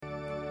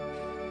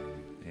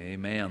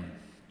Amen.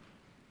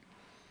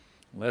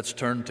 Let's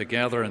turn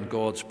together in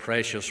God's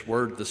precious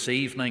word this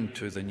evening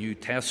to the New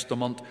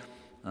Testament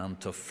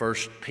and to 1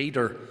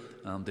 Peter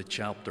and the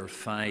chapter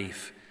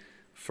 5.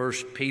 1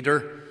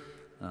 Peter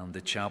and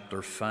the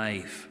chapter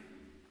 5.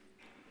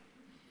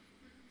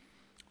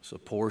 It's a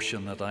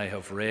portion that I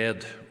have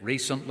read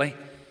recently,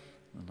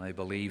 and I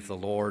believe the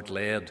Lord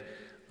laid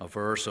a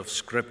verse of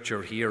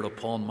Scripture here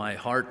upon my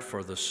heart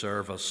for the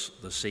service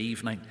this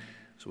evening.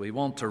 So we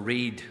want to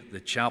read the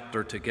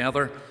chapter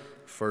together,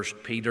 1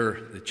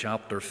 Peter, the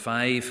chapter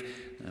 5,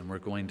 and we're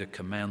going to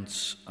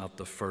commence at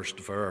the first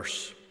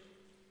verse.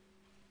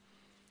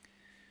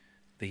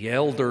 The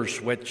elders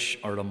which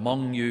are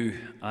among you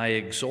I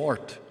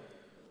exhort,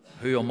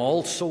 who am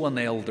also an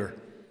elder,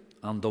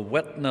 and the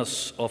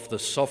witness of the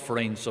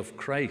sufferings of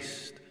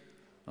Christ,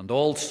 and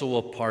also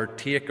a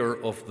partaker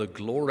of the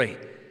glory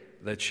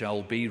that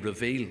shall be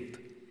revealed.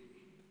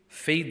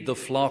 Feed the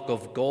flock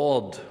of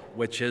God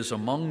which is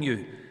among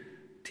you,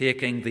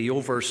 taking the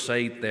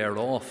oversight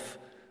thereof,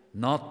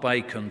 not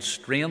by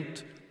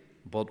constraint,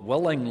 but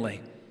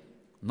willingly,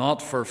 not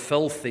for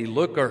filthy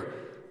lucre,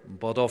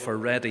 but of a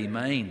ready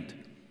mind,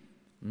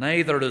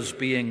 neither as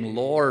being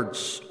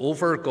lords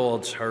over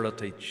God's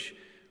heritage,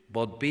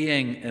 but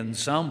being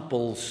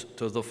ensamples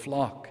to the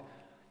flock.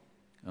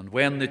 And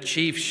when the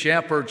chief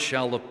shepherd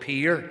shall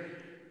appear,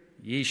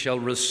 ye shall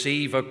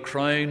receive a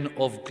crown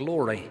of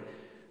glory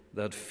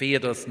that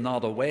fadeth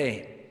not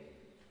away.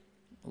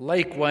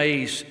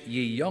 Likewise,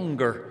 ye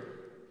younger,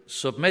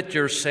 submit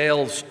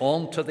yourselves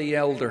unto the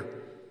elder.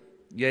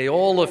 Yea,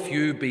 all of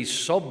you be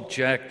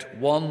subject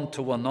one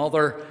to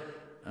another,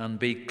 and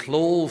be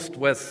clothed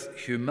with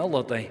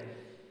humility.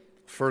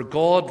 For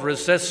God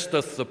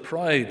resisteth the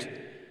proud,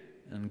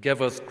 and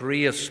giveth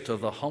grace to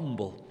the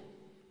humble.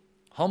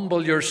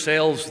 Humble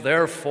yourselves,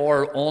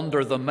 therefore,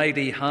 under the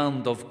mighty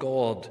hand of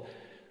God,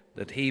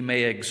 that he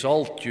may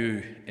exalt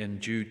you in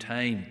due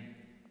time,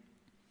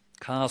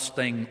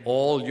 casting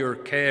all your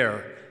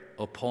care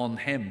upon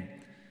him,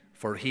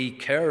 for he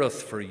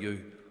careth for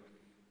you.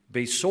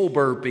 Be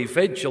sober, be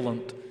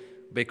vigilant,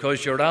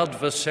 because your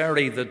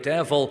adversary the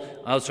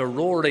devil, as a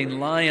roaring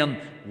lion,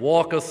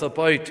 walketh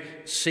about,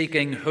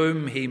 seeking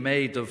whom he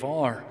may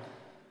devour.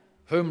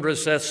 Whom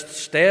resist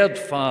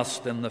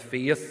steadfast in the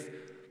faith,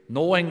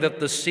 knowing that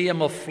the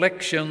same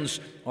afflictions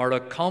are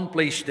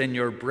accomplished in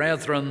your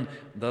brethren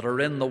that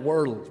are in the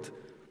world.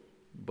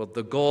 But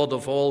the God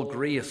of all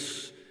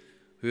grace,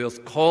 who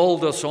hath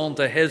called us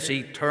unto his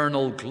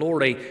eternal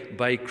glory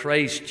by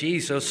Christ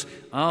Jesus,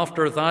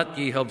 after that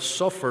ye have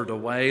suffered a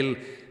while,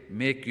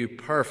 make you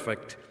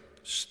perfect,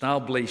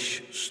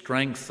 establish,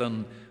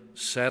 strengthen,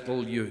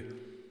 settle you.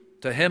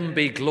 To him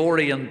be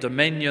glory and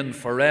dominion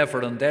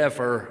forever and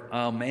ever.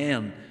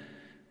 Amen.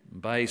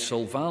 By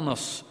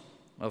Silvanus,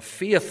 a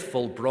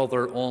faithful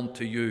brother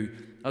unto you,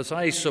 as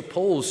I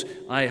suppose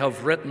I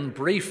have written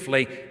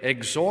briefly,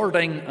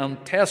 exhorting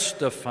and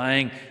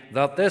testifying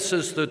that this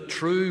is the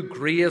true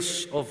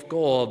grace of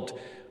God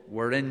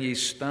wherein ye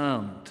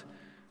stand.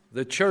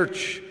 The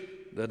church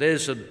that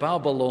is at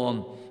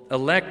Babylon,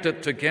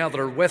 elected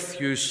together with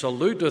you,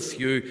 saluteth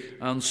you,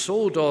 and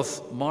so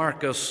doth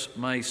Marcus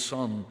my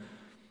son.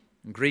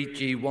 Greet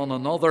ye one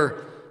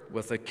another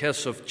with a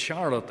kiss of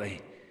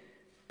charity.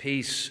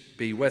 Peace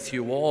be with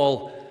you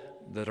all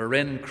that are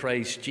in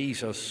Christ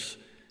Jesus.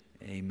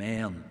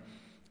 Amen.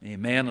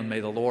 Amen. And may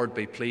the Lord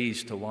be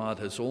pleased to add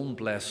his own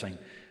blessing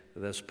to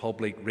this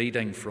public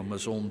reading from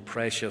his own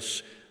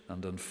precious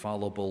and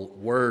infallible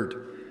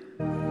word.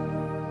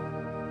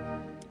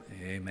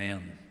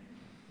 Amen.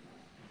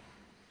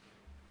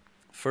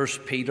 1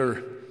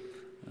 Peter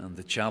and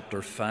the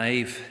chapter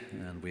 5,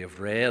 and we have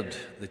read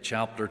the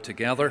chapter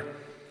together.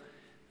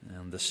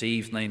 And this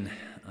evening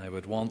I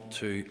would want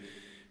to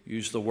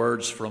use the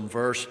words from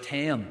verse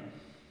 10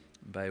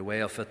 by way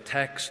of a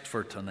text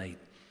for tonight.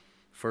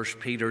 1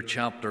 Peter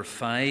chapter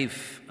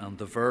 5 and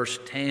the verse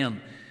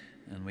 10,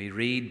 and we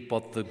read,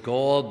 But the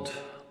God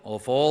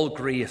of all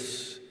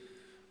grace,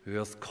 who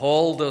hath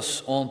called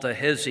us unto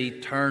his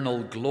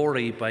eternal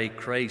glory by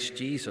Christ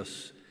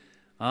Jesus,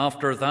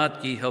 after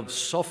that ye have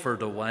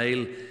suffered a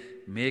while,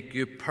 make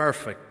you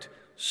perfect,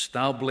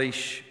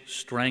 establish,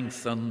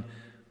 strengthen,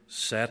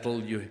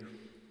 settle you.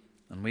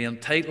 And we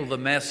entitle the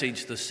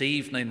message this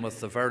evening with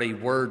the very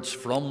words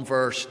from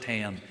verse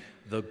 10,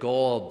 the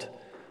God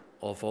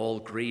of all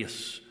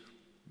grace.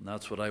 And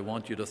that's what I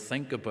want you to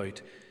think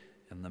about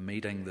in the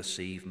meeting this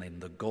evening,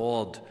 the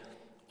God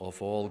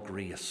of all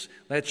grace.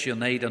 Let's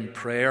unite in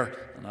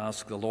prayer and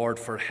ask the Lord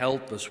for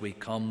help as we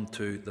come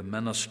to the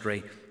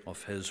ministry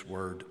of his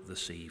word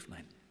this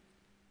evening.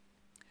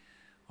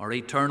 Our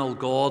eternal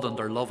God and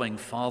our loving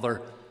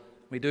Father,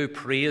 we do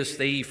praise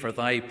thee for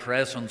thy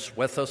presence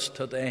with us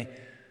today.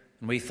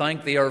 And we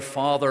thank thee, our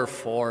Father,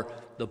 for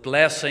the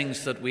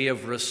blessings that we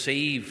have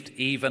received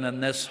even in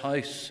this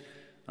house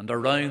and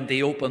around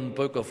the open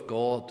book of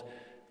God.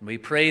 And we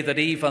pray that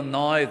even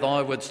now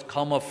thou wouldst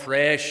come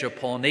afresh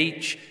upon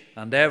each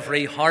and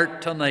every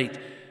heart tonight,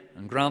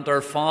 And grant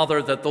our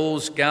Father that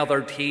those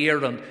gathered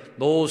here and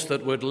those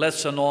that would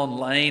listen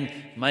online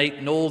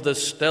might know the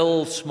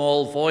still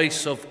small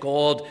voice of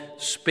God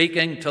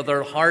speaking to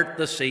their heart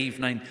this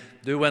evening.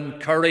 Do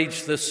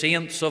encourage the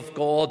saints of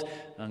God,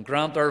 and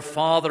grant our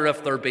Father,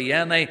 if there be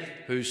any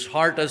whose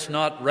heart is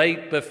not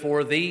right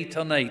before Thee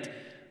tonight,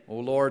 O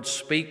Lord,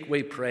 speak,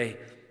 we pray.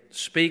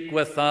 Speak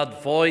with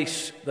that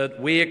voice that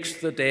wakes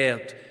the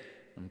dead,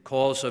 and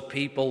cause a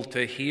people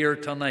to hear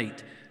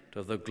tonight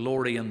to the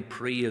glory and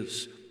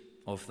praise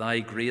of Thy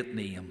great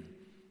name.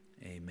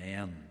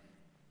 Amen.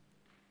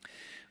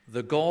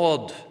 The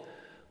God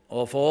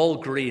of all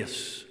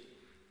grace.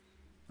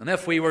 And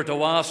if we were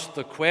to ask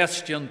the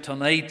question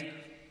tonight,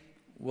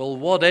 well,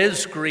 what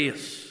is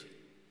grace?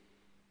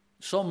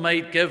 Some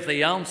might give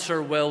the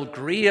answer, well,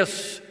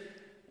 grace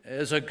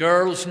is a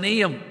girl's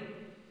name.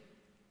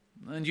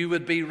 And you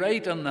would be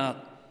right in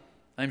that.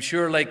 I'm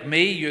sure, like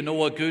me, you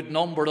know a good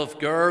number of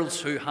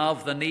girls who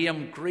have the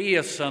name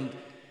Grace, and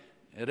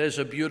it is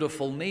a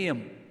beautiful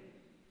name.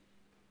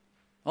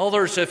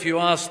 Others, if you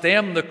ask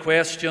them the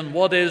question,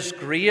 what is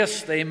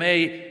grace? They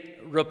may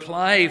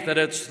reply that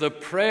it's the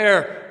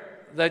prayer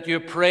that you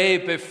pray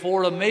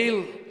before a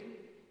meal.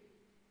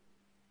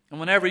 And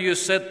whenever you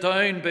sit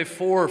down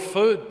before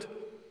food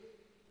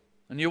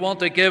and you want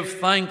to give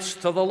thanks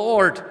to the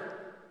Lord,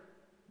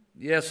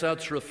 yes,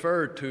 that's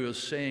referred to as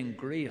saying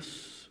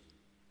grace.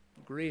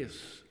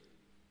 Grace.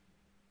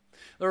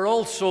 There are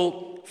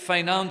also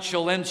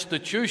financial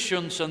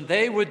institutions, and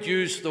they would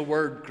use the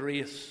word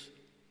grace.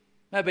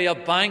 Maybe a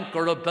bank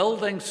or a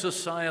building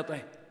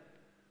society.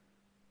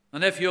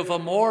 And if you have a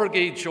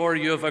mortgage or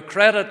you have a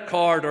credit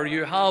card or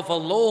you have a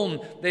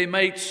loan, they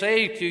might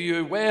say to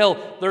you,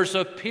 well, there's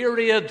a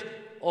period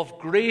of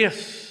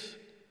grace.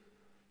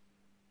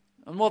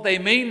 And what they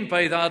mean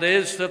by that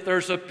is that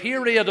there's a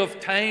period of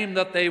time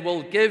that they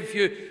will give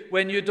you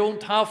when you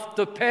don't have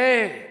to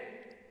pay.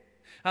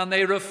 And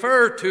they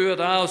refer to it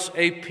as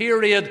a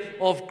period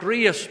of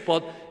grace,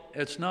 but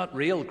it's not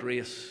real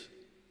grace.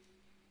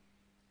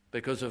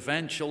 Because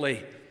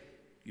eventually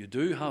you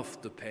do have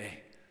to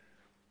pay.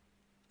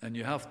 And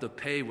you have to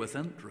pay with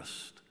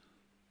interest.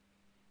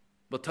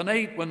 But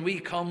tonight, when we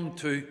come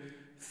to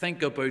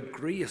think about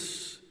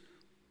grace,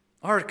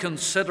 our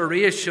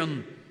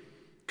consideration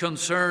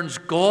concerns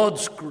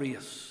God's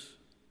grace.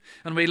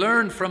 And we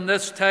learn from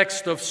this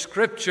text of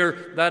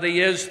Scripture that He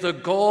is the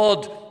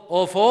God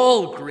of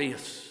all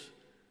grace.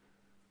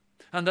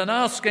 And in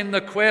asking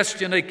the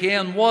question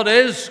again, what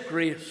is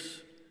grace?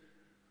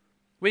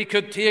 We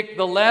could take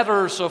the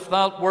letters of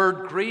that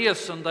word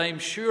grace, and I'm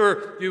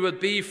sure you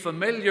would be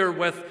familiar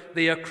with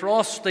the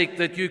acrostic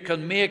that you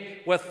can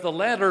make with the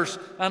letters,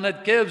 and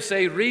it gives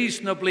a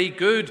reasonably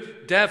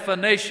good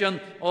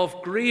definition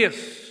of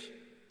grace.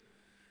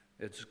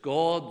 It's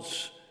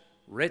God's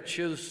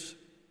riches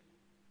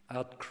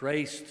at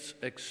Christ's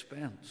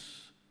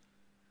expense.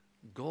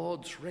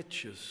 God's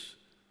riches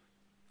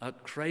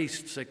at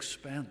Christ's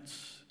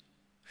expense.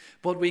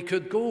 But we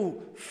could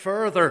go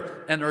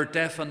further in our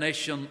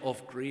definition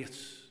of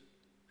grace.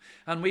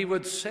 And we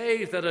would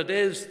say that it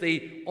is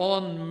the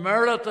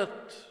unmerited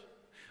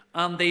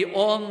and the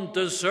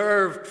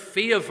undeserved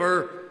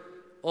favor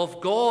of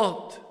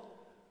God.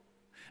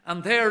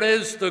 And there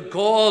is the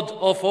God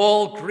of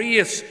all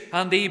grace,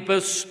 and He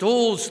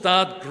bestows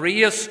that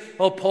grace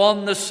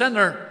upon the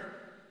sinner.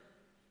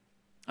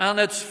 And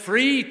it's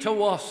free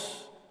to us.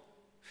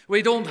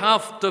 We don't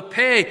have to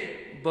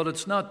pay, but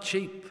it's not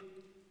cheap.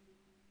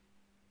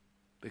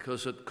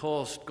 Because it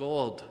cost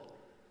God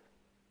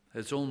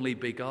His only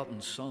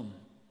begotten Son.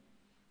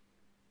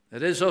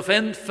 It is of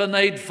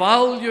infinite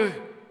value,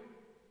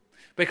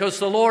 because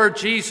the Lord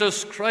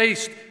Jesus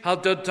Christ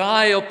had to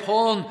die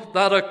upon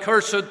that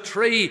accursed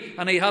tree,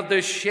 and He had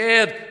to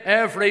shed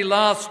every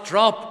last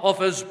drop of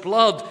His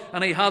blood,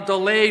 and He had to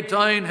lay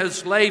down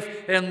His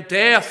life in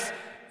death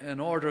in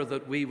order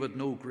that we would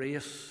know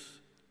grace.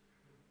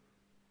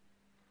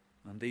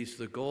 And He's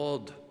the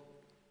God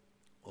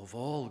of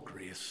all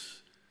grace.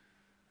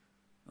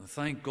 And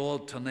thank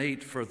God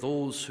tonight for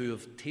those who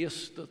have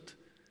tasted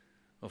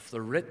of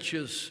the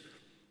riches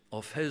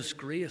of His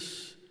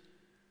grace.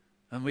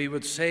 And we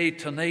would say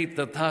tonight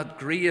that that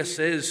grace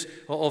is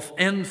of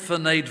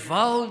infinite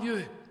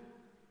value.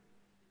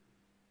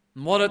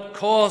 And what it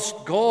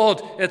cost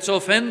God, it's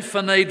of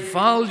infinite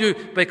value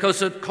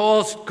because it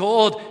cost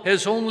God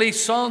His only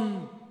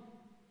Son.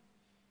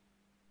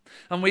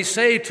 And we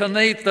say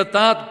tonight that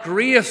that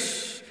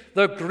grace,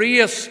 the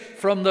grace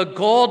from the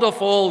God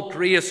of all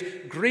grace,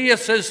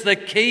 grace is the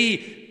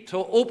key to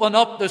open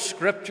up the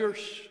Scriptures.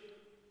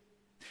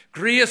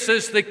 Grace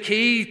is the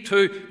key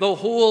to the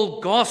whole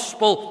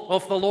gospel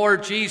of the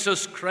Lord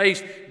Jesus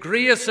Christ.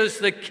 Grace is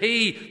the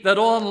key that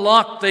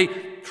unlocked the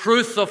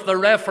truth of the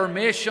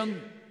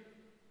Reformation.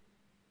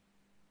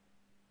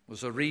 It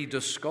was a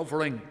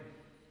rediscovering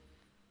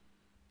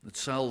that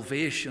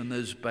salvation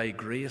is by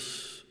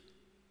grace,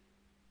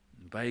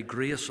 and by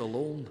grace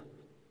alone.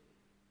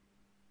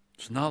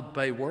 It's not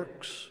by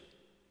works.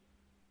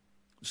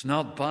 It's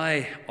not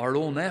by our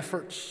own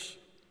efforts.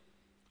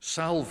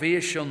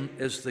 Salvation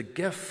is the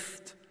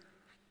gift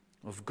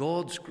of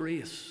God's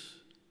grace,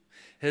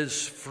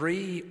 His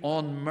free,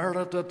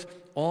 unmerited,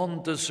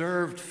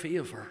 undeserved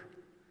favor.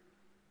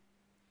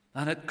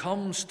 And it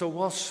comes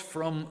to us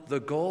from the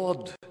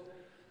God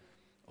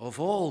of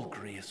all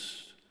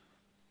grace.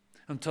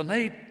 And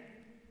tonight,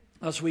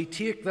 as we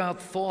take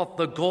that thought,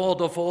 the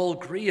God of all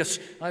grace,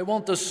 I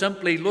want to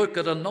simply look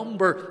at a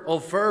number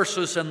of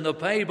verses in the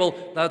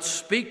Bible that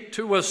speak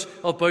to us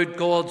about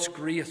God's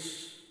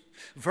grace.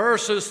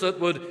 Verses that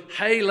would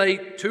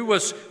highlight to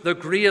us the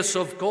grace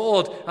of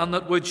God and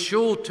that would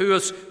show to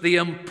us the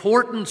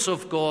importance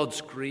of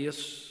God's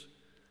grace.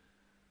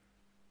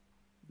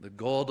 The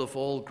God of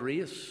all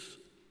grace.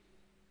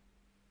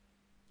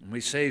 And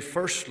we say,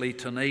 firstly,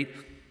 tonight,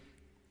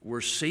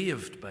 we're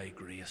saved by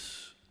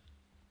grace.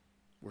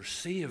 We're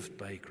saved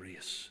by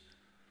grace.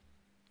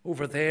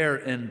 Over there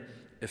in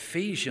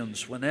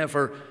Ephesians,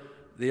 whenever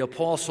the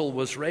apostle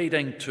was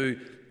writing to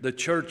the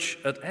church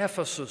at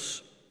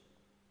Ephesus,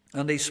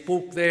 and he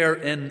spoke there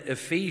in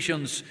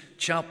Ephesians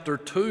chapter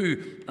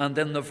 2 and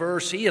in the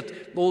verse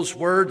 8, those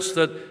words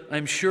that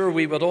I'm sure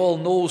we would all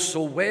know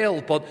so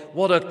well, but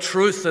what a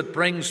truth it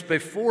brings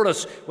before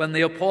us when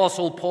the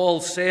apostle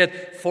Paul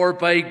said, "For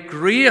by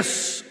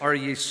grace are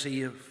ye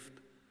saved.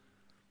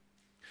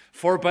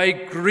 For by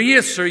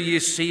grace are ye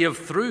saved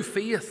through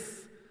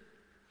faith,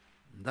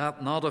 and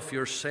that not of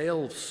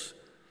yourselves,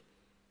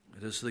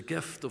 it is the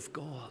gift of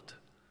God."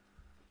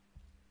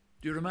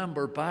 Do you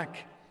remember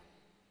back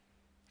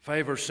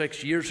 5 or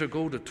 6 years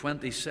ago to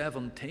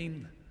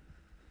 2017,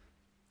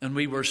 and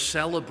we were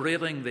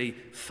celebrating the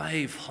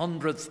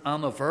 500th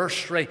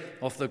anniversary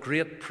of the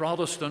great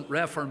Protestant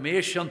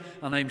Reformation,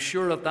 and I'm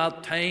sure at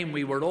that time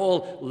we were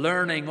all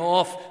learning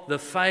off the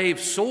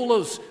 5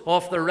 solas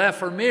of the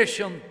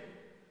Reformation.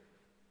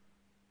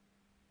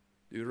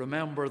 Do you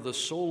remember the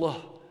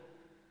sola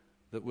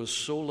that was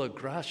sola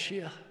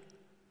gratia?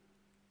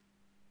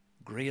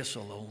 Grace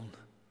alone.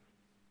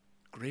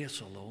 Grace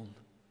alone.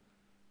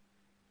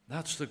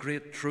 That's the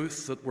great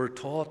truth that we're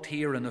taught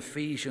here in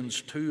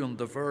Ephesians 2 and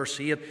the verse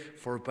 8,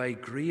 "For by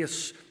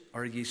grace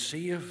are ye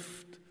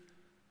saved."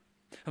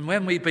 And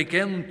when we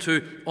begin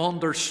to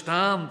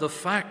understand the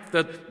fact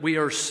that we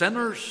are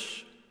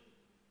sinners,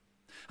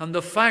 and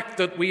the fact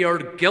that we are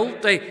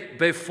guilty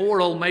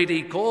before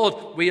Almighty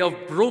God, we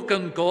have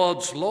broken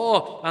God's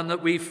law, and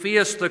that we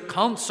face the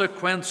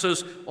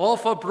consequences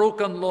of a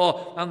broken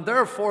law. And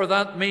therefore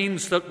that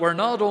means that we're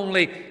not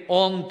only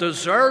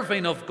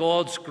undeserving of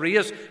God's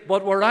grace,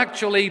 but we're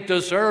actually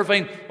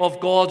deserving of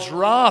God's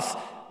wrath.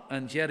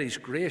 And yet He's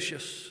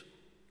gracious.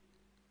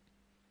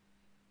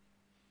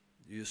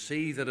 You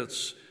see that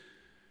it's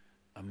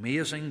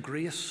amazing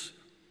grace.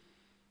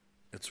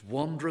 It's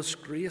wondrous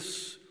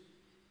grace.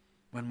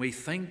 When we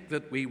think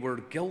that we were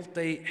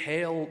guilty,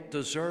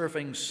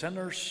 hell-deserving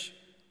sinners,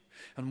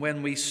 and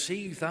when we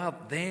see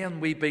that, then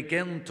we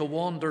begin to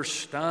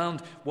understand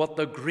what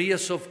the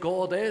grace of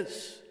God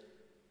is.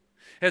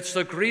 It's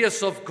the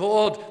grace of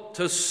God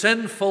to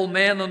sinful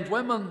men and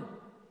women.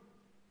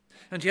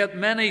 And yet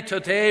many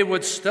today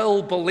would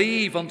still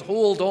believe and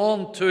hold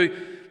on to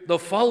the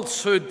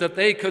falsehood that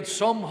they could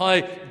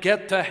somehow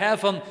get to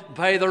heaven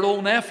by their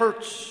own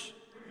efforts,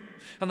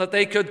 and that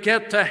they could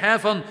get to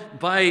heaven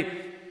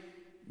by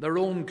their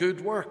own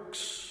good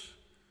works.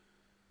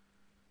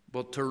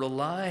 But to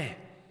rely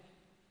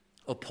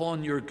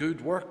upon your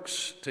good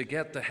works to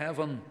get to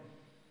heaven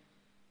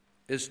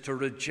is to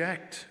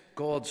reject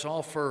God's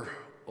offer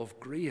of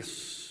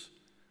grace.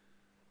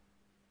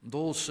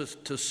 Those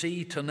to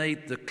see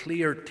tonight the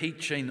clear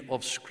teaching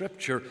of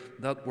Scripture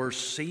that we're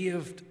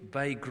saved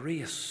by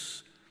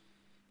grace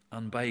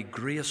and by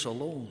grace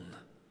alone.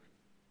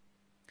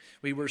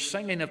 We were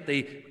singing at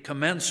the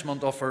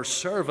commencement of our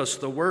service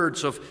the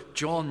words of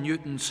John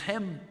Newton's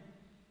hymn.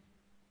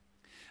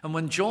 And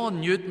when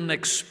John Newton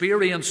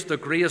experienced the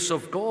grace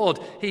of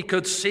God, he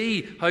could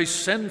see how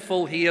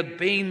sinful he had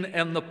been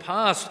in the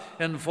past,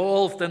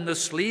 involved in the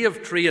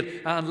slave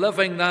trade and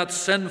living that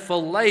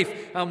sinful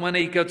life. And when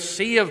he got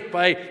saved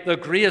by the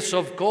grace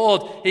of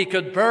God, he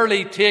could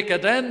barely take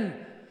it in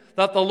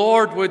that the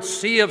Lord would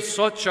save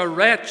such a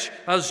wretch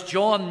as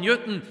John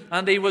Newton,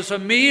 and he was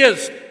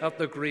amazed at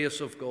the grace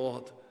of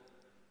God.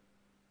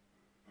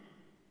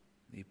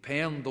 He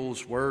penned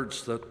those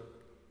words that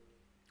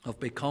have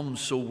become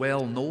so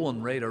well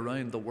known right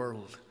around the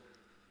world.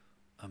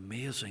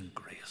 Amazing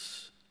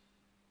grace.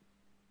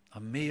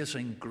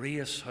 Amazing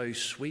grace, how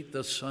sweet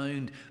the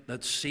sound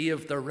that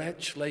saved a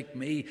wretch like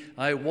me.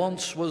 I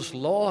once was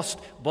lost,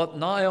 but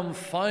now am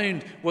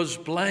found, was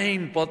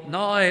blind, but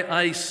now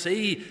I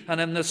see.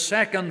 And in the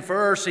second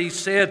verse he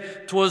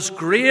said, "'Twas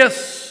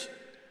grace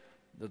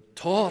that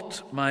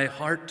taught my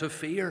heart to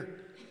fear,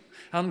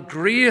 and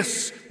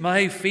grace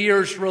my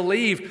fears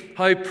relieve.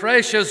 How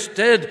precious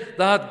did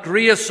that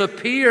grace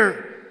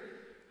appear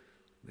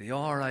the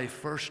hour I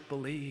first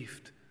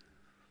believed."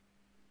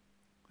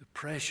 The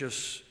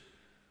precious,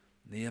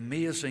 the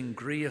amazing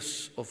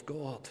grace of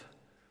God.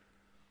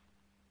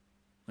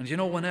 And you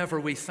know, whenever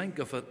we think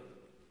of it,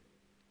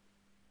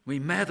 We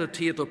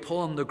meditate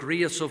upon the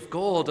grace of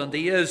God, and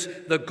He is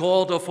the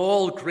God of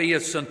all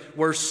grace, and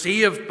we're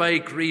saved by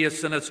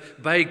grace, and it's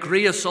by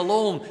grace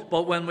alone.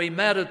 But when we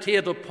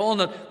meditate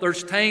upon it,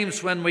 there's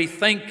times when we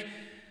think,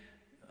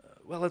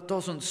 well, it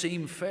doesn't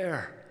seem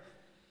fair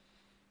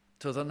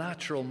to the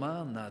natural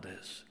man, that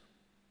is.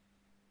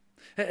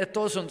 It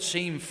doesn't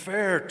seem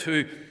fair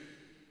to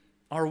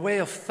our way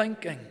of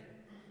thinking.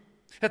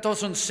 It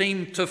doesn't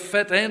seem to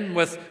fit in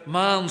with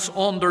man's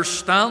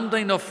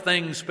understanding of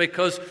things,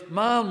 because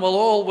man will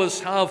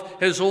always have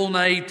his own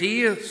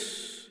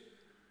ideas.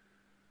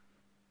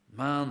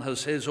 Man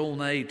has his own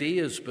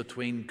ideas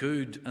between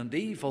good and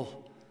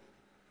evil.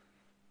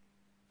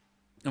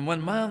 And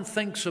when man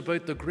thinks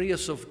about the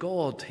grace of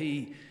God,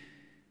 he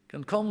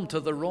can come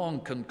to the wrong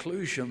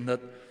conclusion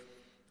that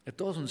it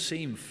doesn't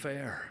seem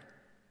fair.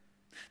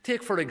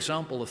 Take, for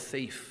example, a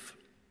thief.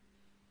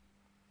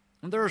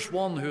 And there's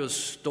one who has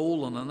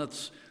stolen, and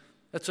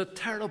it's a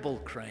terrible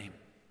crime.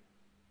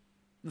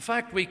 In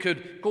fact, we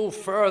could go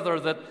further,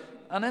 that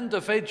an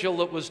individual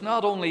that was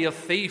not only a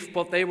thief,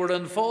 but they were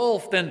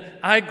involved in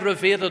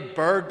aggravated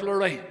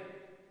burglary.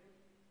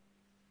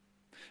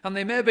 And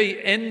they maybe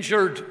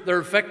injured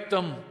their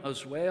victim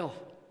as well.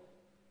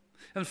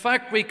 In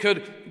fact, we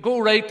could go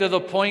right to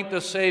the point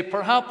to say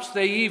perhaps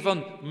they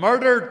even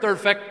murdered their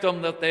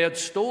victim that they had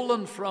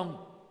stolen from.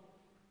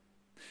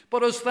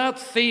 But as that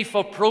thief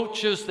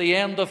approaches the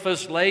end of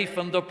his life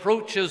and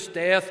approaches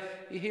death,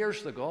 he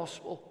hears the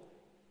gospel.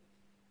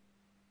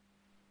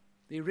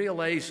 He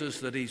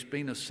realizes that he's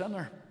been a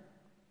sinner.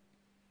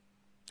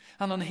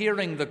 And on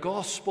hearing the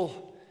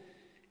gospel,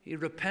 he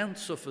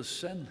repents of his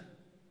sin.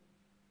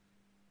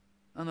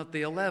 And at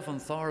the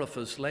 11th hour of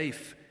his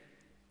life,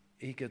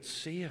 he gets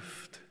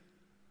saved.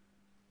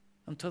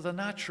 And to the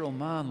natural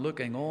man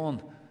looking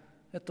on,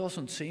 it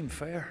doesn't seem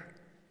fair.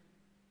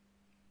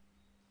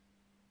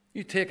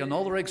 You take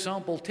another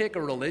example, take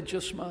a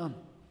religious man.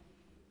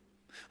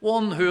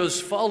 One who has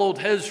followed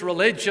his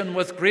religion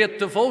with great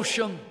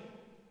devotion.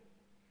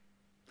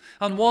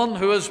 And one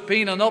who has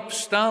been an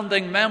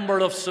upstanding member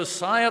of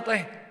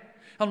society.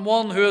 And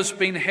one who has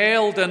been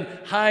held in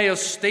high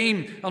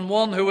esteem. And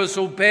one who has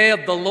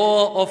obeyed the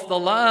law of the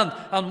land.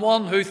 And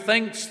one who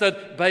thinks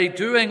that by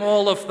doing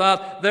all of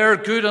that, they're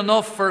good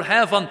enough for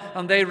heaven.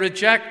 And they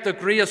reject the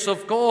grace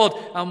of God.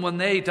 And when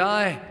they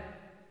die,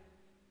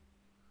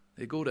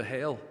 they go to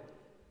hell.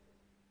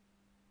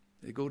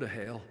 They go to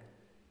hell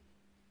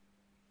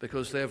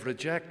because they've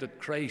rejected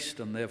Christ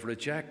and they've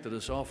rejected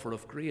His offer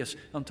of grace.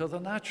 And to the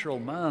natural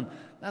man,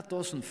 that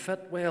doesn't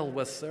fit well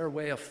with their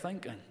way of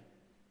thinking.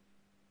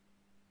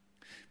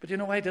 But you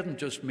know, I didn't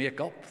just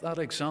make up that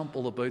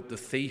example about the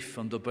thief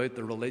and about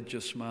the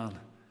religious man,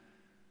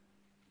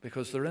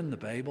 because they're in the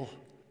Bible.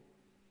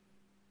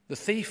 The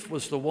thief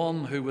was the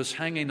one who was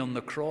hanging on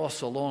the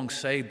cross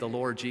alongside the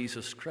Lord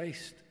Jesus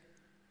Christ.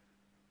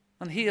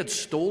 And he had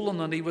stolen,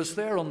 and he was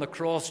there on the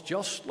cross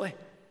justly.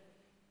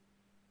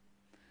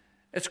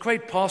 It's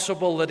quite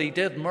possible that he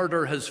did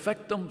murder his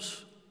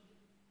victims.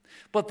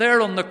 But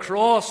there on the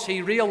cross,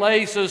 he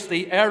realizes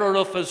the error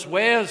of his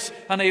ways,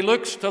 and he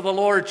looks to the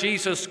Lord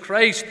Jesus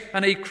Christ,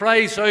 and he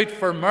cries out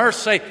for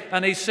mercy.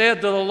 And he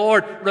said to the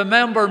Lord,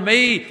 "Remember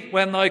me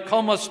when thou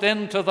comest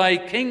into thy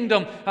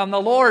kingdom." And the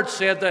Lord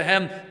said to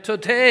him,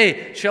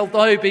 "Today shalt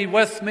thou be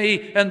with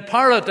me in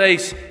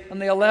paradise." In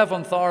the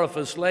 11th hour of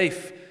his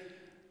life,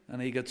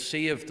 and he got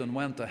saved and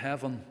went to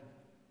heaven.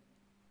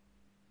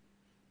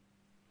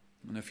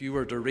 And if you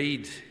were to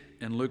read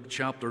in Luke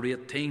chapter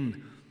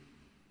 18,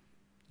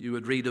 you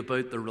would read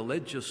about the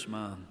religious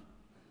man.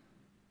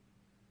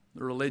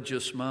 The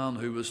religious man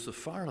who was the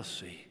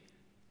Pharisee.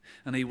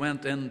 And he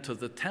went into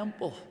the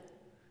temple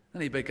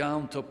and he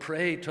began to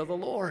pray to the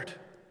Lord.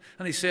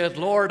 And he said,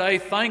 "Lord, I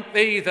thank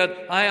thee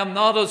that I am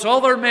not as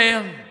other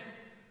men."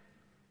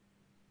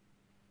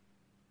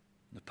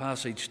 The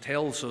passage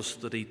tells us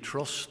that he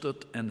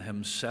trusted in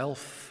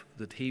himself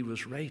that he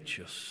was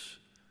righteous.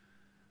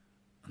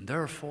 And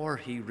therefore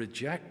he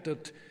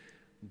rejected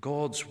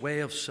God's way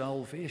of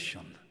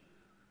salvation.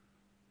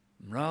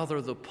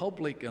 Rather, the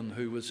publican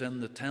who was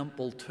in the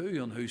temple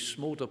too, and who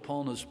smote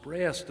upon his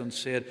breast and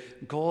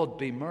said, "God,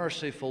 be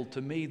merciful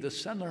to me, the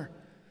sinner."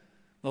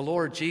 The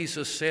Lord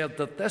Jesus said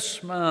that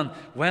this man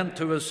went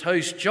to his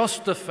house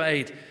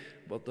justified,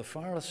 but the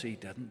Pharisee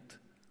didn't.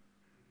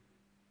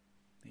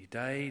 He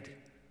died.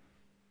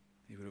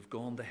 He would have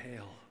gone to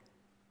hell.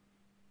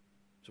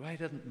 So I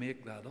didn't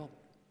make that up.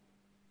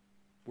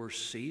 We're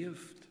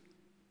saved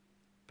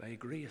by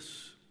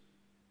grace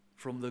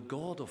from the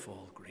God of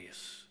all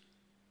grace.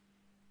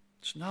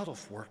 It's not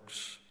of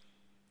works,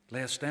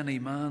 lest any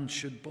man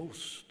should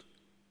boast.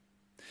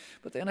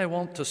 But then I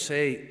want to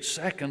say,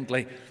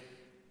 secondly,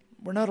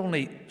 we're not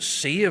only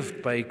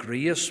saved by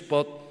grace,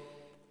 but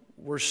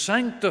we're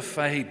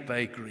sanctified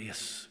by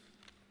grace.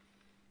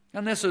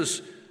 And this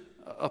is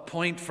a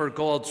point for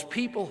God's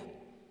people,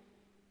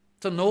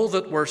 to know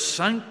that we're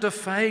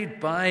sanctified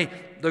by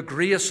the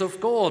grace of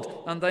God.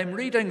 And I'm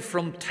reading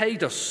from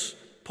Titus.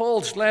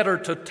 Paul's letter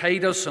to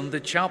Titus in the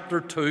chapter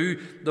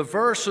 2, the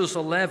verses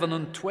 11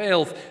 and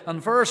 12.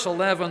 And verse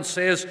 11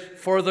 says,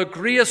 "For the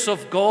grace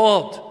of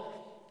God,"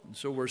 and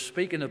so we're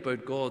speaking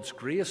about God's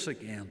grace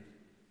again,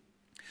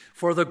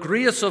 "for the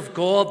grace of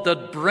God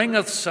that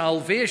bringeth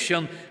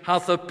salvation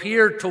hath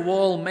appeared to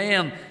all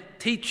men,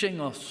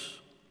 teaching us."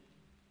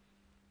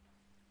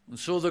 And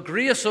so the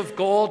grace of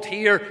God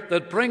here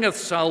that bringeth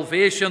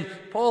salvation,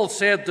 Paul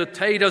said to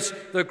Titus,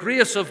 the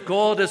grace of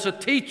God is a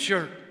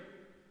teacher.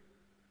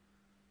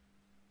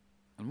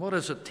 And what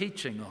is it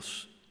teaching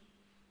us?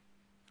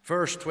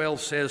 Verse 12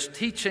 says,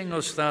 teaching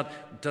us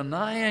that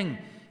denying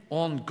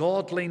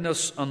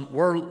ungodliness and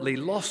worldly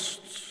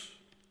lusts,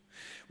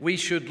 we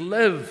should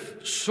live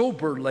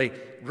soberly,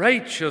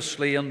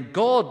 righteously, and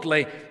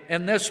godly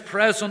in this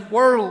present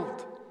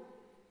world.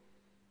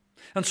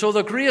 And so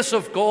the grace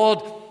of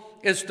God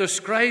is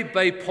described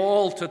by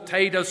Paul to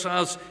Titus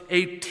as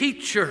a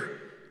teacher,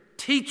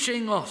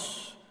 teaching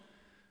us.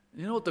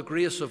 You know what the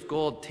grace of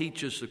God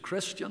teaches the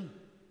Christian?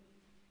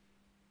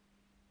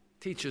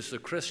 Teaches the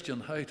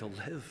Christian how to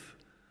live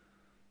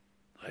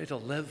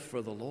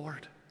for the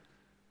Lord.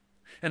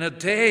 In a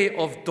day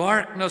of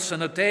darkness,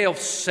 in a day of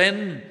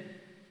sin,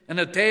 in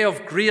a day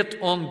of great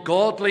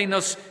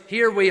ungodliness,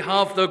 here we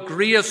have the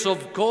grace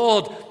of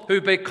God who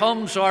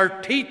becomes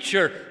our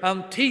teacher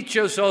and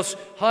teaches us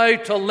how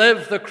to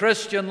live the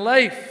Christian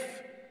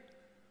life.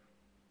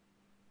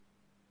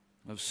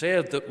 I've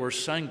said that we're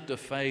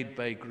sanctified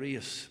by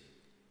grace.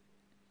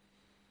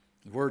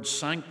 The word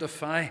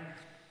sanctify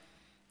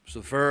is a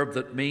verb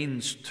that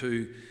means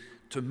to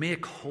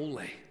make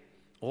holy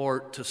or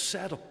to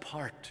set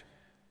apart.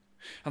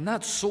 And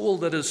that soul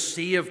that is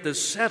saved is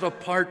set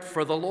apart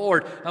for the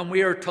Lord, and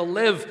we are to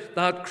live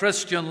that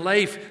Christian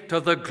life to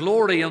the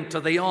glory and to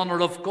the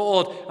honor of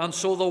God. And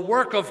so the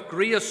work of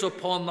grace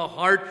upon the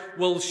heart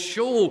will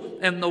show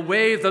in the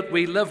way that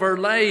we live our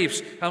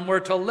lives, and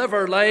we're to live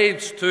our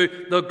lives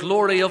to the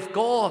glory of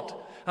God.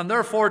 And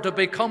therefore to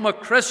become a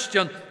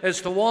Christian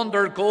is to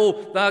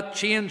undergo that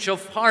change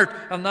of heart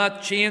and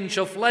that change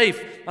of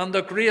life. And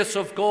the grace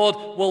of God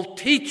will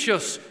teach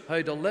us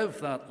how to live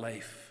that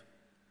life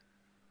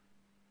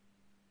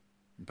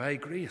by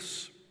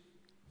grace.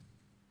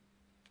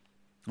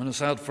 And as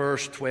that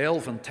verse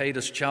 12 in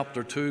Titus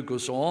chapter 2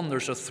 goes on,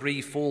 there's a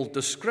threefold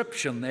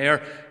description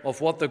there of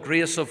what the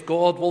grace of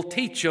God will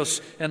teach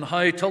us in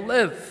how to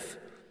live.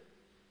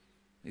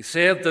 He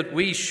said that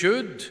we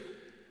should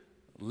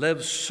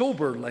live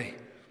soberly,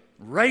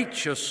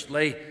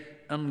 righteously,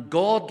 and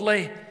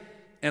godly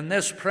in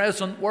this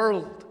present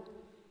world.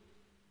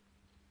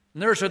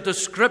 And there's a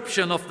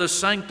description of the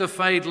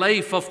sanctified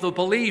life of the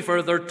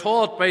believer. They're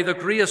taught by the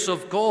grace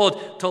of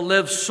God to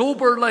live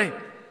soberly.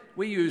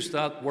 We use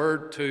that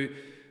word to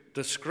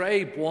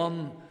describe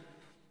one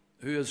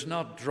who is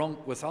not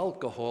drunk with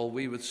alcohol.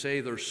 We would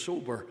say they're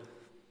sober.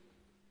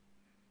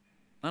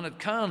 And it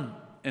can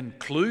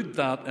include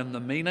that in the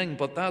meaning,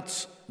 but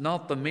that's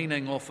not the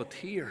meaning of it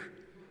here.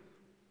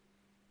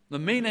 The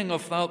meaning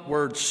of that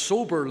word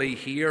soberly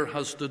here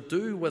has to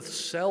do with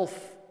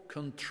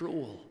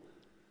self-control.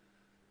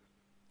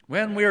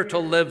 When we are to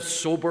live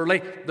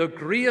soberly, the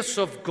grace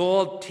of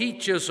God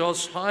teaches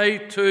us how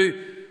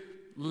to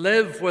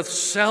live with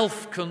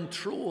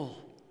self-control.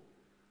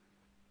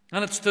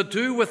 And it's to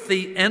do with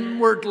the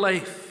inward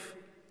life.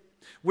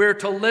 We're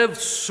to live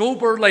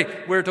soberly.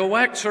 We're to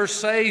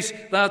exercise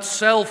that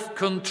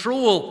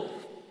self-control.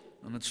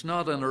 And it's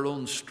not in our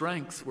own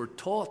strength. We're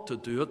taught to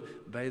do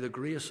it by the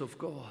grace of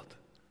God.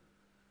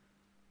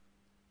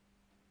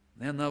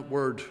 Then that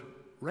word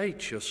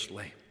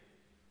righteously.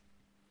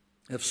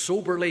 If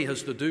soberly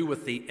has to do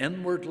with the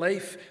inward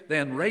life,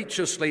 then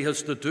righteously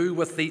has to do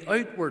with the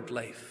outward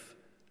life.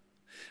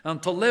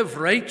 And to live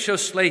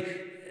righteously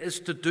is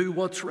to do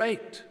what's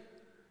right.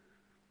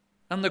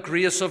 And the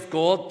grace of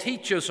God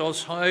teaches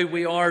us how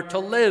we are to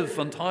live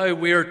and how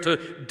we are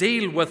to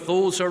deal with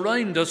those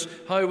around us,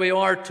 how we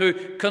are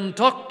to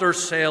conduct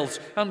ourselves.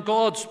 And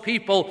God's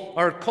people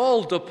are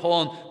called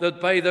upon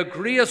that by the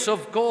grace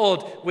of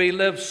God we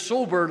live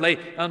soberly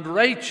and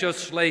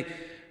righteously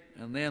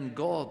and then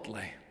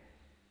godly.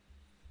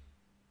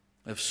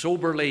 If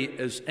soberly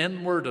is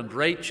inward and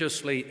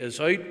righteously is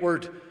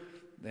outward,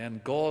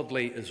 then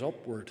godly is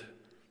upward.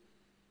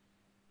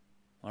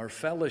 Our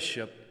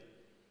fellowship,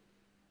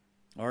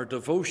 our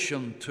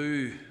devotion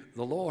to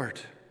the Lord,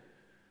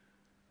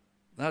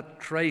 that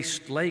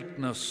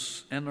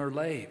Christ-likeness in our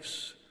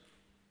lives,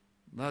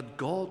 that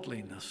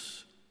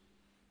godliness,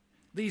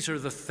 these are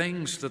the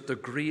things that the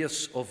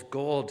grace of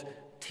God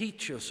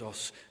teaches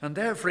us. And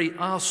every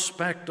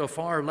aspect of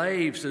our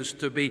lives is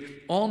to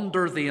be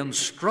under the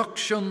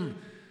instruction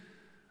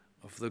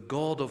of the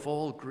God of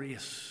all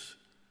grace,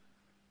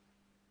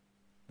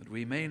 that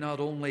we may not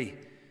only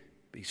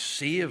be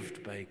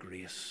saved by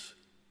grace,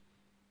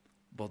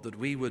 but that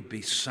we would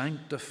be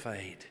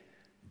sanctified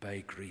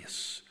by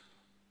grace.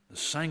 The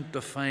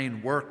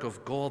sanctifying work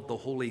of God, the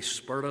Holy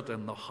Spirit,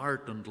 in the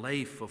heart and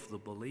life of the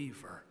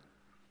believer.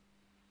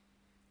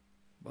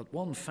 But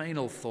one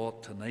final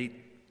thought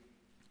tonight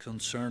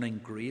concerning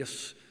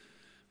grace,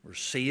 We're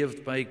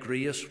saved by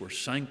grace, we're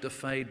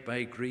sanctified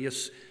by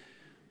grace,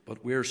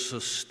 but we're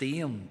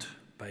sustained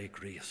by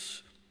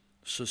grace.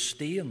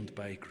 Sustained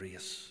by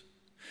grace.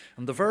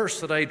 And the verse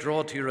that I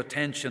draw to your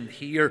attention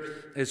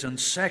here is in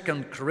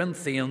 2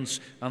 Corinthians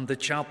and the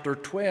chapter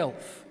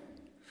 12.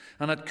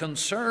 And it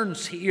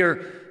concerns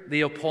here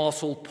the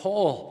Apostle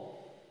Paul.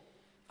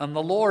 And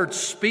the Lord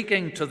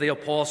speaking to the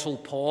Apostle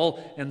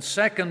Paul in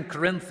 2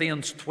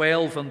 Corinthians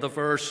 12 and the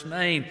verse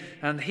 9.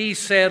 And he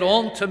said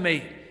unto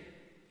me,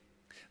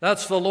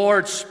 that's the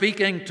Lord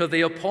speaking to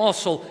the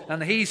Apostle,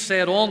 and he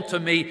said unto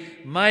me,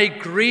 my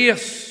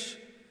grace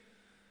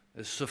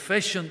is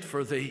sufficient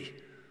for thee,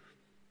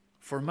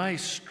 for my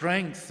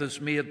strength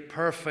is made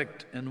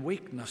perfect in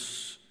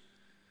weakness.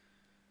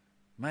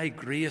 My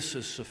grace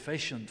is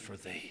sufficient for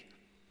thee.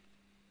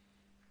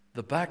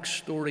 The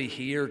backstory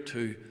here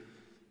to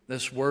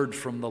this word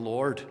from the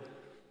Lord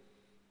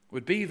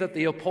would be that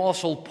the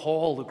Apostle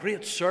Paul, the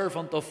great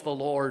servant of the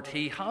Lord,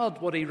 he had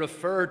what he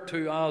referred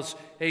to as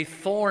a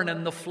thorn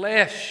in the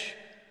flesh.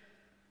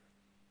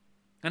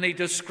 And he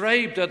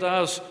described it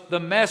as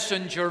the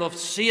messenger of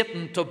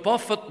Satan to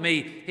buffet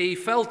me. He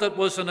felt it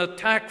was an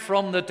attack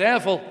from the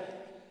devil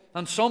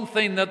and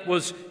something that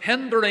was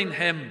hindering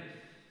him.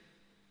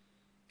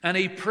 And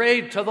he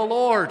prayed to the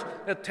Lord.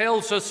 It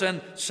tells us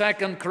in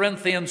 2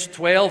 Corinthians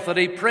 12 that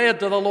he prayed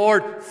to the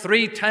Lord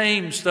 3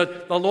 times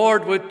that the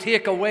Lord would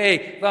take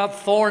away that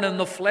thorn in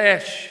the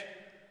flesh.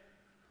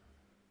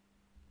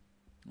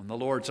 And the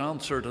Lord's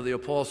answer to the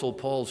Apostle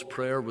Paul's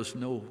prayer was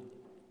no.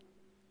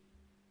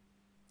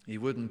 He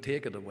wouldn't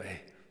take it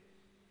away.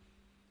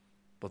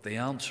 But the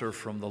answer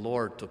from the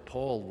Lord to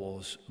Paul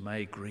was,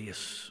 my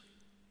grace,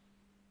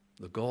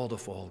 the God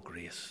of all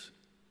grace,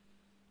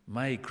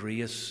 my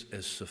grace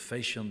is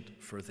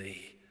sufficient for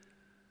thee.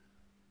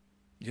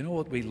 You know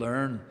what we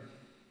learn?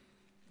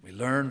 We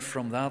learn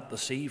from that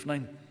this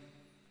evening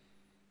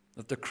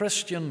that the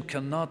Christian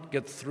cannot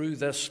get through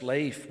this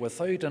life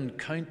without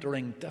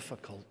encountering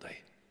difficulty,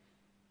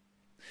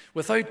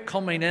 without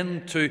coming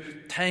into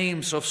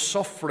times of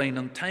suffering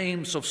and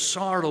times of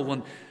sorrow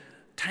and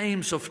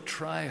times of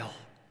trial.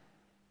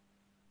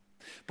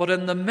 But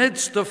in the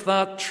midst of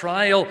that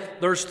trial,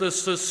 there's the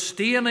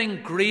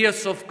sustaining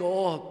grace of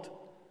God.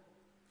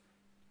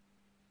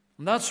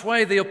 And that's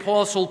why the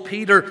Apostle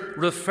Peter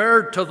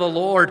referred to the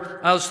Lord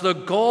as the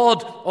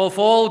God of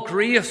all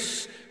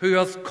grace, who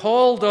hath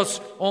called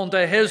us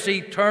unto his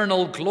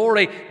eternal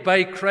glory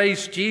by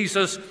Christ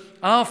Jesus.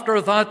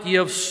 After that ye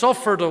have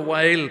suffered a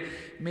while,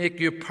 make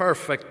you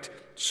perfect,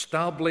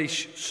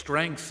 establish,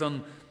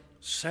 strengthen,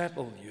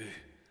 settle you.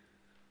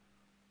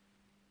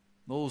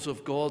 Those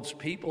of God's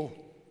people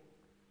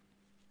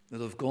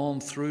that have gone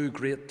through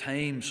great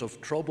times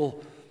of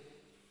trouble,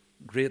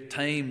 great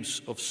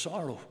times of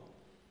sorrow.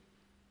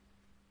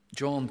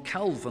 John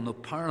Calvin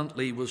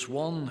apparently was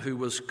one who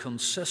was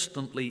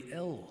consistently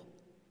ill.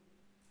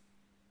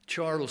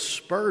 Charles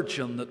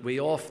Spurgeon, that we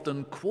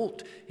often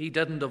quote, he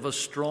didn't have a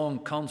strong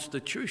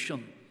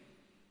constitution,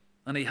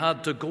 and he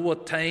had to go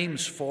at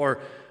times for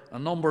a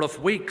number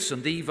of weeks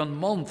and even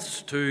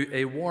months to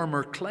a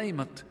warmer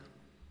climate.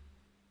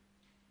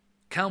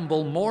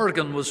 Campbell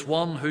Morgan was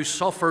one who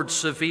suffered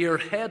severe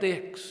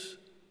headaches.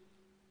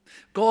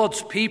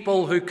 God's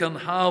people who can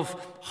have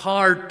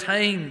hard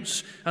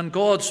times, and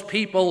God's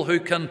people who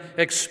can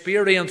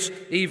experience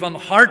even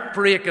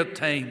heartbreak at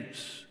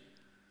times.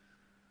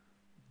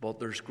 But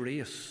there's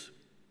grace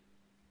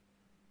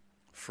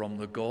from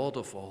the God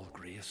of all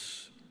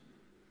grace.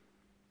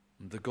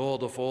 And the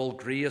God of all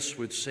grace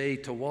would say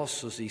to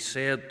us, as he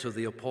said to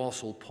the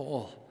Apostle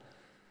Paul,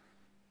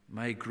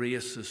 my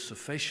grace is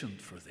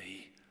sufficient for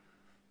thee.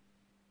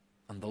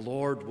 And the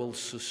Lord will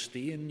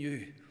sustain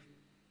you,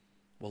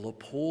 will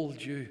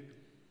uphold you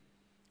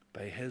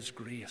by his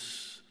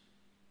grace.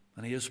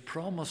 And he has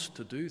promised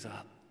to do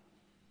that.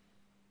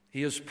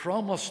 He has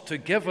promised to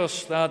give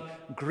us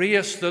that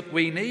grace that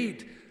we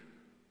need.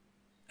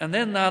 And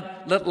in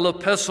that little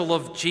epistle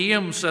of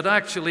James, it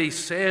actually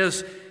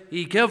says,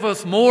 he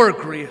giveth more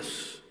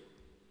grace.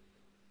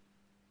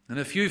 And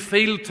if you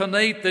feel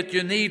tonight that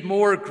you need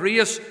more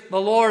grace,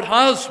 the Lord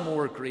has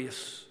more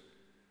grace.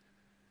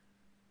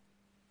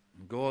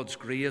 And God's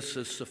grace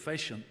is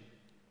sufficient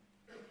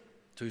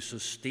to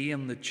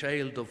sustain the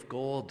child of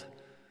God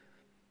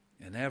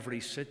in every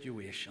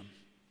situation.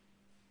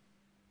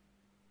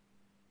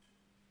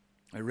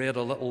 I read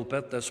a little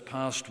bit this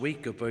past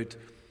week about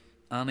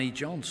Annie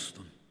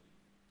Johnston.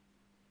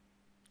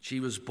 She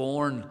was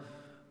born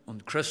on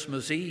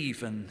Christmas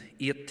Eve in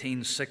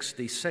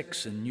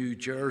 1866 in New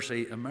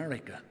Jersey,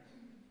 America.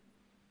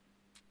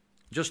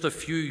 Just a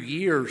few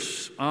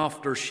years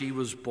after she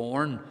was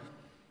born,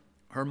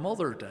 her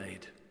mother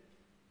died.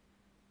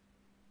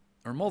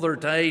 Her mother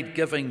died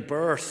giving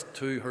birth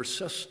to her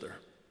sister.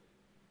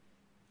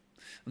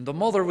 And the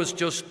mother was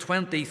just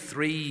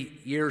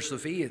 23 years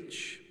of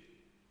age.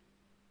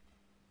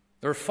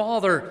 Their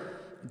father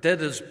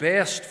did his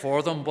best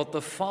for them, but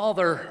the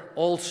father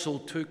also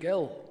took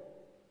ill.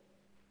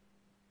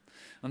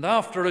 And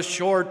after a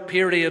short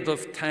period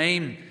of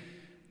time,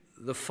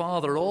 the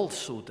father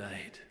also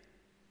died.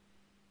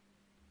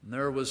 And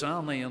there was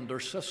Annie and her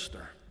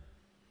sister.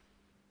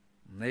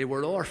 And they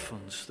were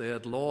orphans. They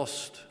had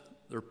lost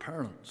their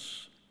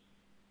parents.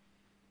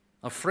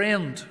 A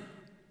friend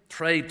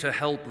tried to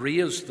help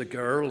raise the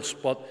girls,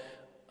 but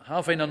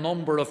having a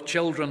number of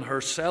children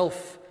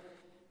herself,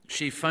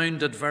 she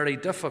found it very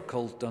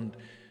difficult, and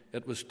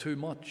it was too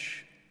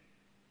much.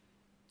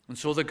 And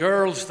so the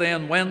girls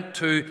then went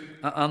to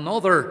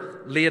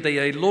another lady,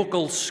 a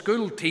local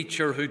school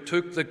teacher who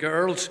took the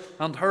girls,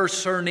 and her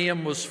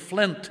surname was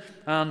Flint,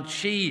 and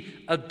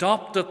she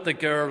adopted the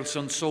girls,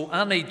 and so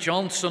Annie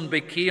Johnson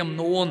became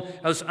known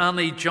as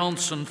Annie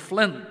Johnson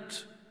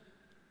Flint.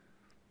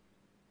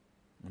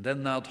 And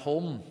in that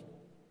home,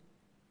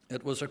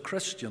 it was a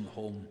Christian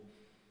home,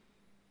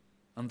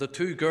 and the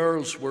two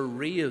girls were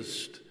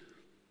raised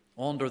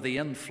under the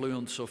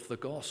influence of the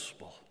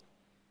gospel.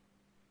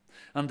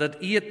 And at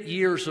 8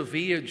 years of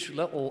age,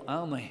 little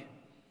Annie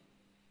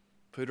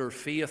put her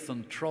faith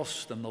and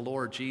trust in the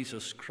Lord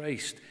Jesus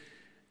Christ,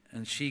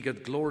 and she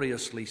got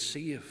gloriously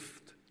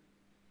saved.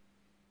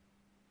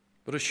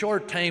 But a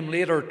short time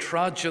later,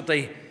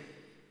 tragedy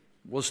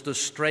was to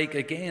strike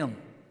again.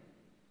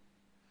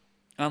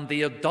 And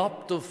the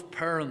adoptive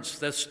parents,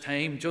 this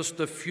time just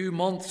a few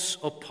months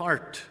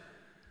apart,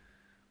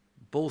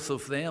 both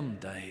of them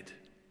died.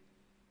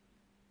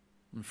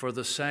 And for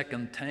the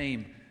second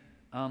time,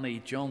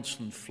 Annie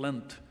Johnson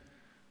Flint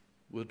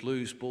would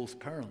lose both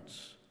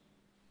parents.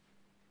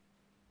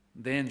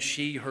 Then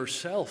she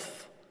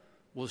herself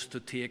was to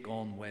take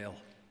on well.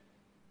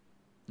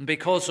 And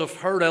because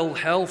of her ill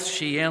health,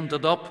 she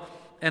ended up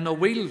in a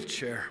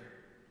wheelchair.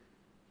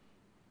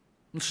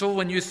 And so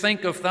when you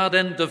think of that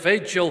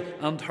individual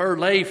and her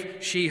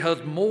life, she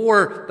had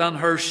more than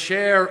her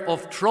share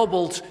of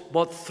troubles,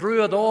 but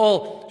through it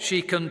all,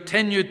 she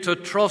continued to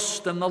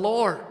trust in the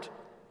Lord.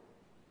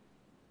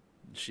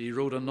 She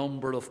wrote a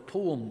number of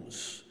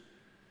poems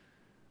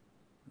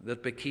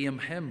that became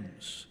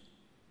hymns.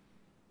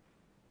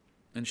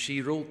 And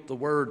she wrote the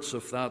words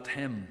of that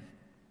hymn,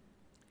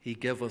 "He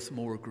giveth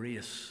more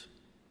grace.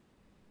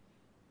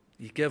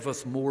 He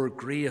giveth more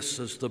grace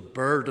as the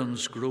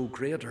burdens grow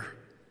greater.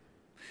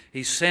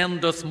 He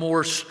sendeth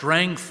more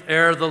strength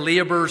ere the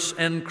labours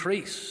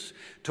increase.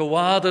 To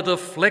added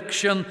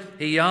affliction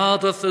he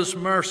addeth his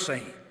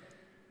mercy.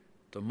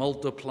 To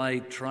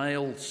multiplied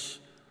trials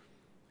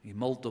he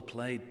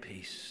multiplied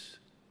peace.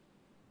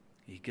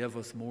 He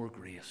giveth more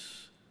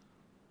grace."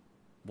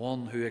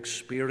 One who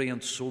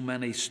experienced so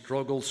many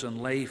struggles in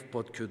life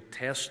but could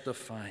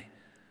testify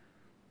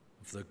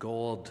of the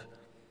God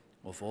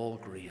of all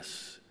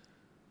grace.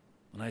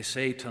 And I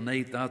say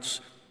tonight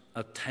that's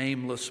a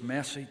timeless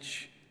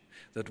message,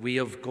 that we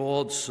have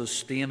God's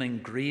sustaining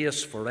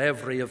grace for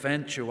every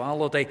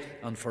eventuality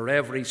and for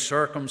every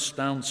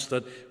circumstance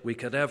that we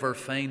could ever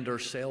find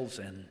ourselves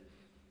in.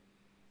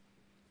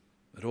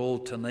 But oh,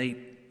 tonight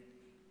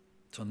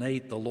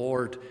the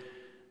Lord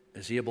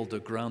is able to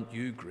grant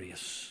you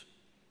grace.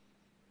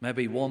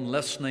 Maybe one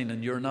listening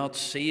and you're not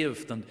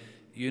saved and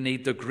you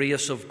need the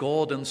grace of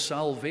God in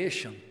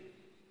salvation.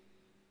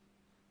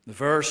 The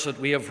verse that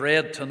we have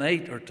read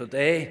tonight or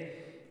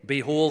today,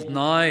 "Behold,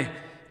 now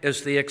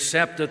is the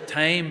accepted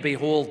time.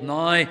 Behold,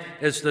 now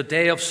is the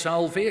day of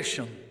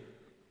salvation."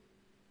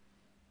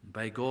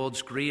 By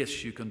God's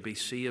grace, you can be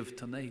saved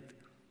tonight.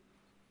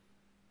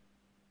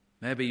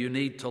 Maybe you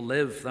need to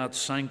live that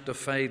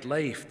sanctified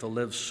life, to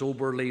live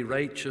soberly,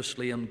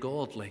 righteously, and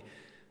godly.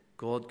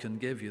 God can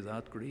give you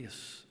that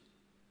grace.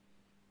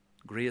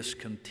 Grace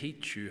can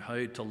teach you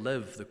how to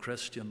live the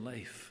Christian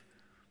life.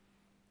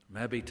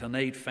 Maybe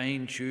tonight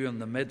finds you in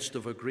the midst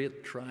of a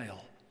great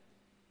trial.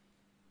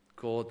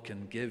 God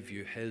can give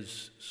you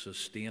his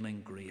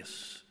sustaining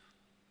grace.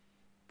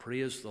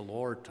 Praise the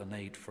Lord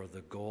tonight for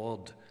the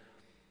God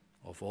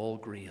of all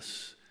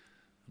grace.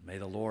 May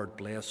the Lord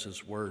bless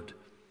his word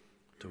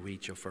to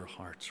each of our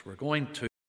hearts. We're going to